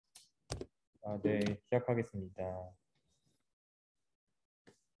네, 시작하겠습니다.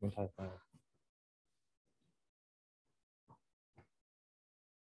 문 닫을까요?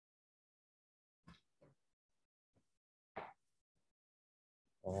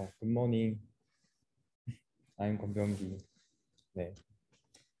 Good morning. I'm Kwon Byung-Ki. 네.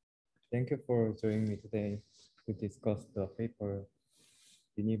 Thank you for joining me today to discuss the paper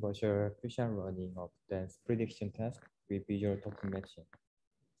Universal Fusion Running of Dance Prediction Task with Visual Token Matching,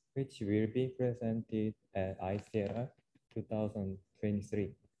 which will be presented at ICLR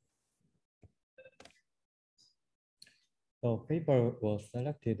 2023. The paper was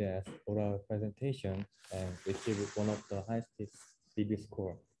selected as oral presentation and received one of the highest review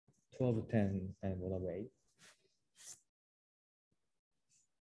score, 2 out of 10 and 1 out of 8.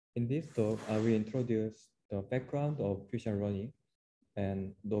 In this talk, I will introduce the background of fusion running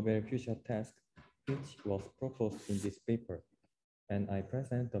and novel fusion task, which was proposed in this paper, and I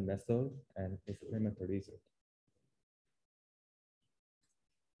present the method and experimental result.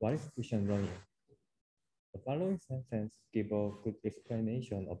 What is fusion running? The following sentence give a good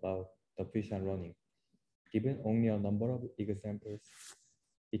explanation about the fusion running. Given only a number of examples,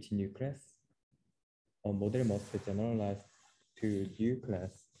 each new class, a model must be generalized to new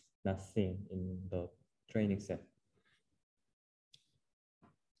class not seen in the training set.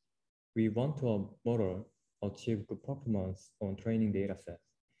 We want to model achieve good performance on training data sets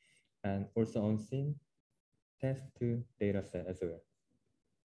and also on scene test data set as well.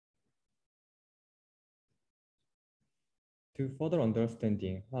 To further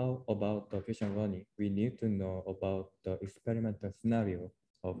understanding how about the fusion running, we need to know about the experimental scenario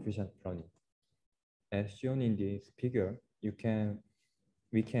of fusion running. As shown in this figure, we can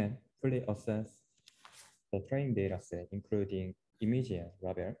fully assess the training data set, including image and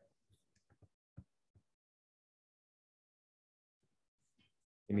label.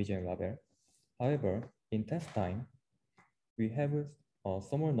 However, in test time, we have a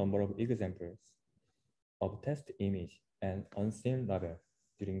small number of examples of test image and unseen label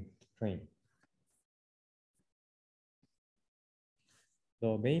during training.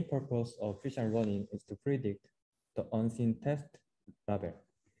 The main purpose of fusion running is to predict the unseen test label.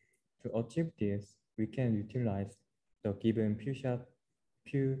 To achieve this, we can utilize the given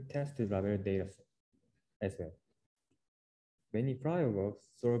few test label data as well. Many prior works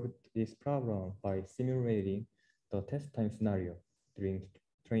solved this problem by simulating the test time scenario during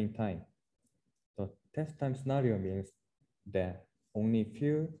training time. The test time scenario means that only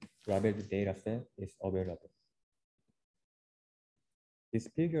few labeled data set is available. This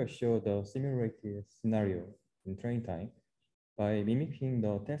figure shows the simulated scenario in training time. By mimicking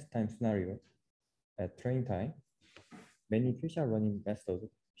the test time scenario at training time, many fusion running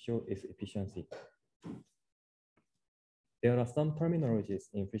methods show its efficiency. There are some terminologies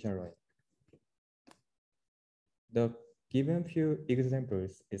in fusion running. The given few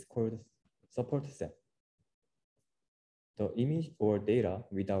examples is called support set. The image or data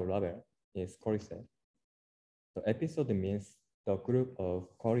without label is query set. The episode means the group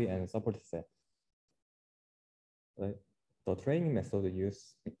of query and support set. The training method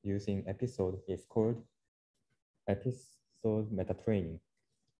using episode is called episode meta training.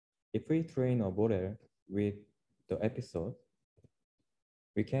 If we train a model with the episode,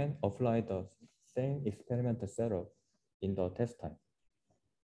 we can apply the same experimental setup in the test time.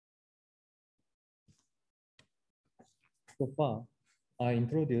 So far, I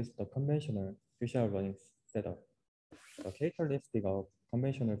introduced the conventional fusion running setup. The characteristics of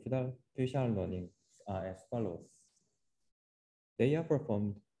conventional fusion learning are as follows. They are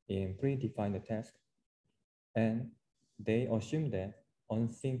performed in predefined tasks, and they assume that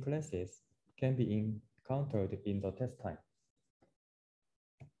unseen classes can be encountered in the test time.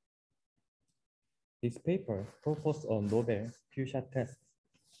 This paper proposed a novel fusion test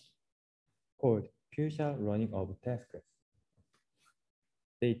called fusion running of tasks.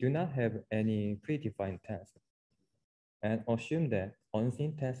 They do not have any predefined tasks and assume that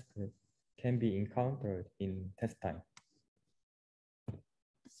unseen tasks can be encountered in test time.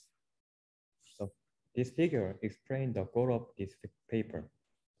 So this figure explains the goal of this paper.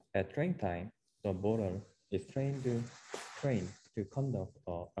 At training time, the model is trained to conduct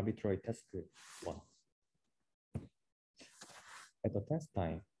an arbitrary task 1. At the test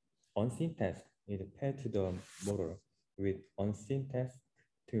time, unseen task is fed to the model with unseen task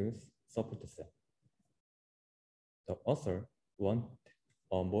 2's support set. The author wants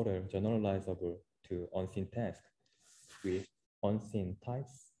a model generalizable to unseen tasks with unseen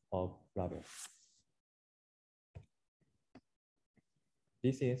types of labels.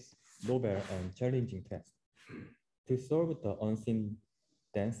 This is novel and challenging test. To solve the unseen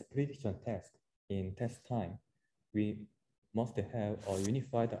dense prediction test in test time, we must have a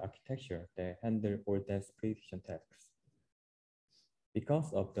unified architecture that handles all dense prediction tasks.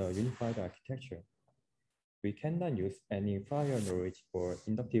 Because of the unified architecture, we cannot use any prior knowledge for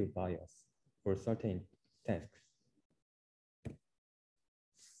inductive bias for certain tasks.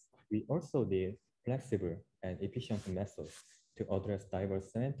 We also need flexible and efficient methods to address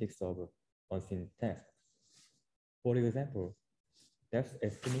diverse semantics of unseen tasks. For example, depth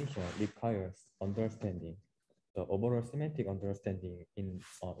estimation requires understanding the overall semantic understanding in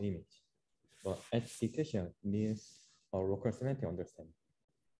an image, but edge detection needs a local semantic understanding.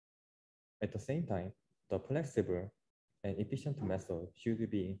 At the same time, the flexible and efficient method should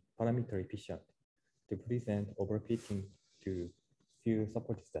be parameter efficient to prevent overfitting to few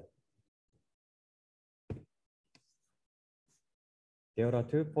support sets. There are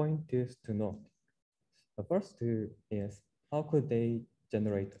 2 points to note. The first two is how could they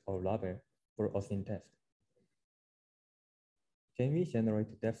generate a label for a unseen test? Can we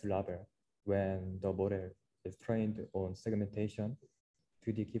generate depth label when the model is trained on segmentation,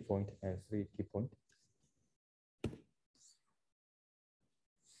 2D key point and 3D key point?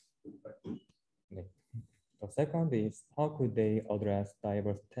 The second is how could they address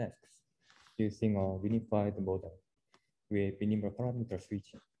diverse tasks using a unified model with minimal parameter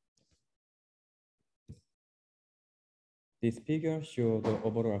switching? This figure shows the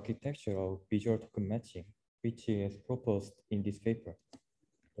overall architecture of visual token matching, which is proposed in this paper.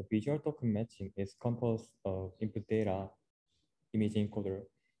 The visual token matching is composed of input data, image encoder,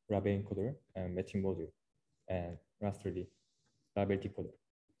 label encoder, and matching module, and lastly, label decoder.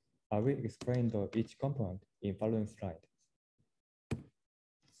 I will explain each component in following slide.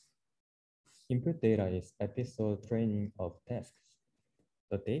 Input data is episode training of tasks.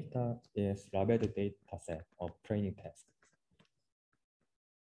 The data is labeled data set of training tasks.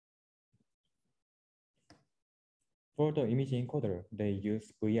 For the image encoder, they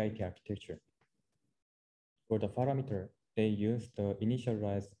use VIT architecture. For the parameter, they use the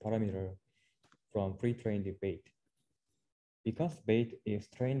initialized parameter from pre-trained weight. Because weight is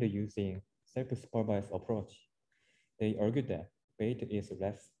trained using self-supervised approach, they argue that weight is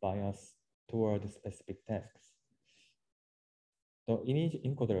less biased toward specific tasks. The image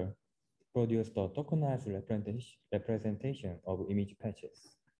encoder produces the tokenized representation of image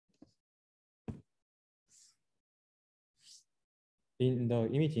patches. In the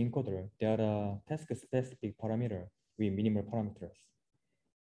image encoder, there are task-specific parameters with minimal parameters.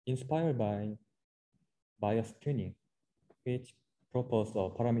 Inspired by bias tuning, which proposes a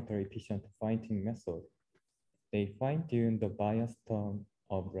parameter-efficient fine-tuning method, they fine-tune the bias term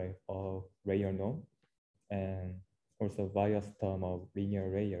of layer norm and also bias term of linear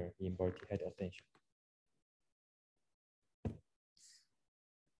layer in multi-head attention.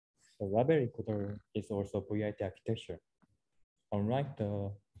 The label encoder is also VIT architecture. Unlike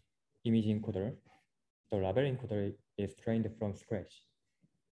the image encoder, the label encoder is trained from scratch,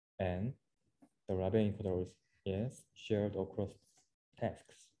 and the label encoder is shared across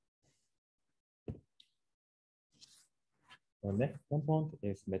tasks. The next component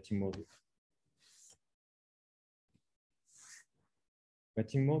is matching module.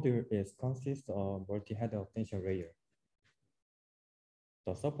 Matching module consists of multi-head attention layer.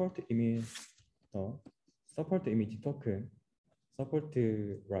 The support image token, support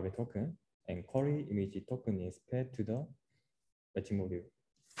label token, and query image token is fed to the matching module,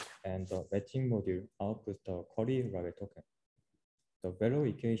 and the matching module outputs the query label token. The value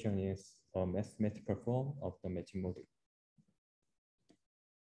equation is a mathematical form of the matching module.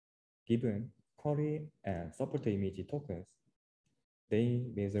 Given query and support image tokens, they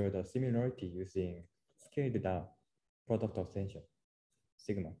measure the similarity using scaled down product attention,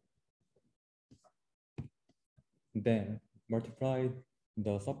 sigma. Then multiply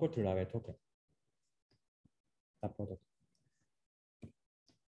the support label token.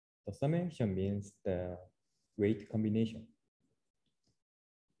 The summation means the weight combination.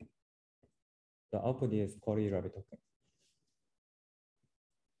 The output is query label token.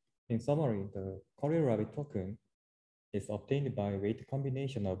 In summary, the query label token is obtained by weight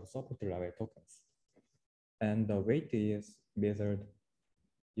combination of support label tokens. And the weight is measured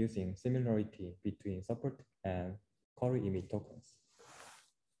using similarity between support and query image tokens.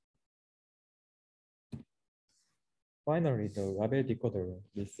 Finally, the label decoder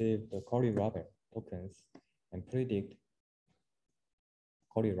receives the query label tokens and predict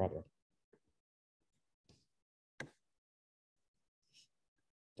query label.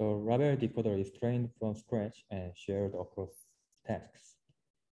 The label decoder is trained from scratch and shared across tasks.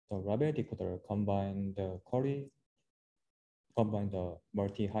 The label decoder combines the query combine the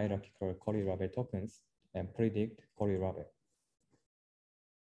multi-hierarchical Corey-Rabel tokens and predict Corey-Rabel.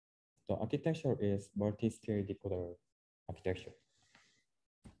 The architecture is multi-scale decoder architecture.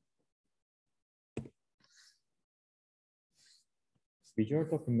 Visual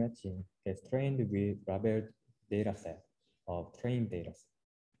token matching is trained with Rabel dataset of trained dataset.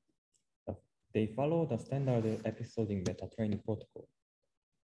 They follow the standard episodic meta training protocol.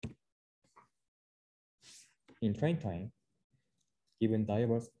 In train time, given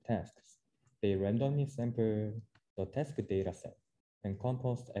diverse tasks, they randomly sample the task dataset and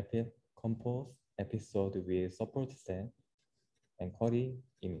compose episode with support set and query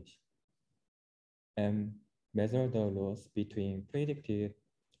image, and measure the loss between predicted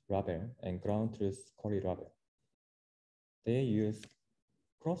Rabel and ground truth query Rabel. They use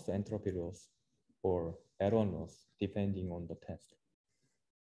cross entropy loss or error loss depending on the task.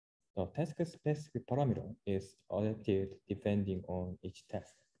 The task-specific parameter is adapted depending on each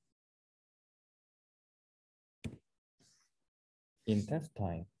task. In test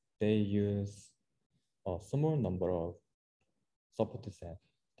time, they use a small number of support sets,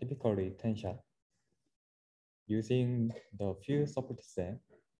 typically 10 shots. Using the few support sets,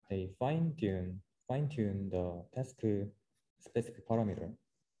 they fine-tune the task-specific parameter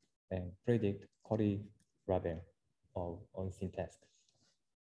and predict query Rabel of unseen tasks.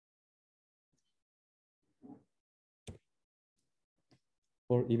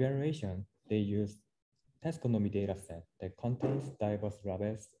 For evaluation, they use taxonomy dataset that contains diverse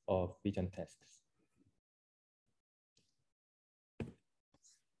Rabels of vision tasks.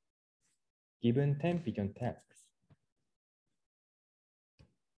 Given 10 vision tasks,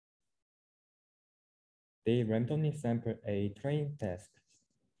 they randomly sample a train task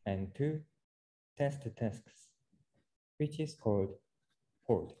and 2 test tasks, which is called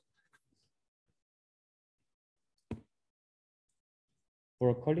hold.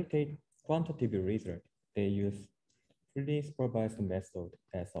 For quantitative result, they use fully supervised method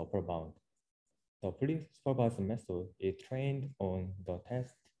as upper bound. The fully supervised method is trained on the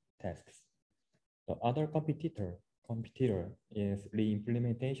test tasks. The other competitor is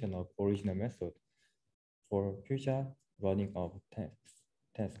re-implementation of original method for future running of tasks.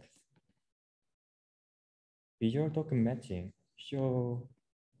 Visual token matching show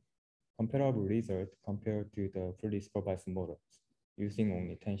comparable results compared to the fully supervised models using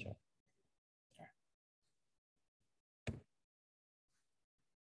only tension.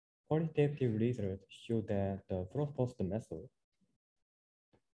 Qualitative results show that the proposed method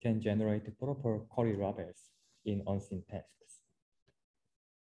can generate proper query Rabels in unseen tasks.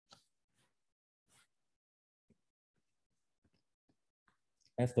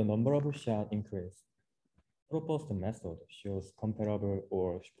 As the number of shots increase, proposed method shows comparable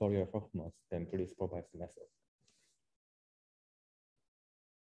or superior performance than fully supervised method.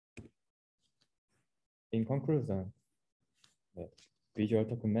 In conclusion, the visual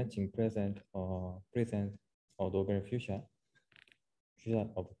token matching present a novel future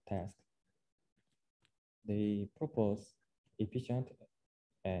of task. They propose efficient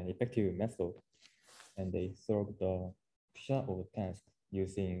and effective method, and they solve the future of task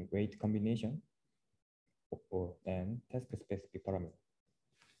using weight combination and task-specific parameter.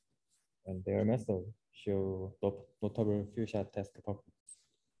 And their method show notable future task performance.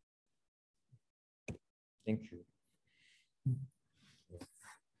 Thank you.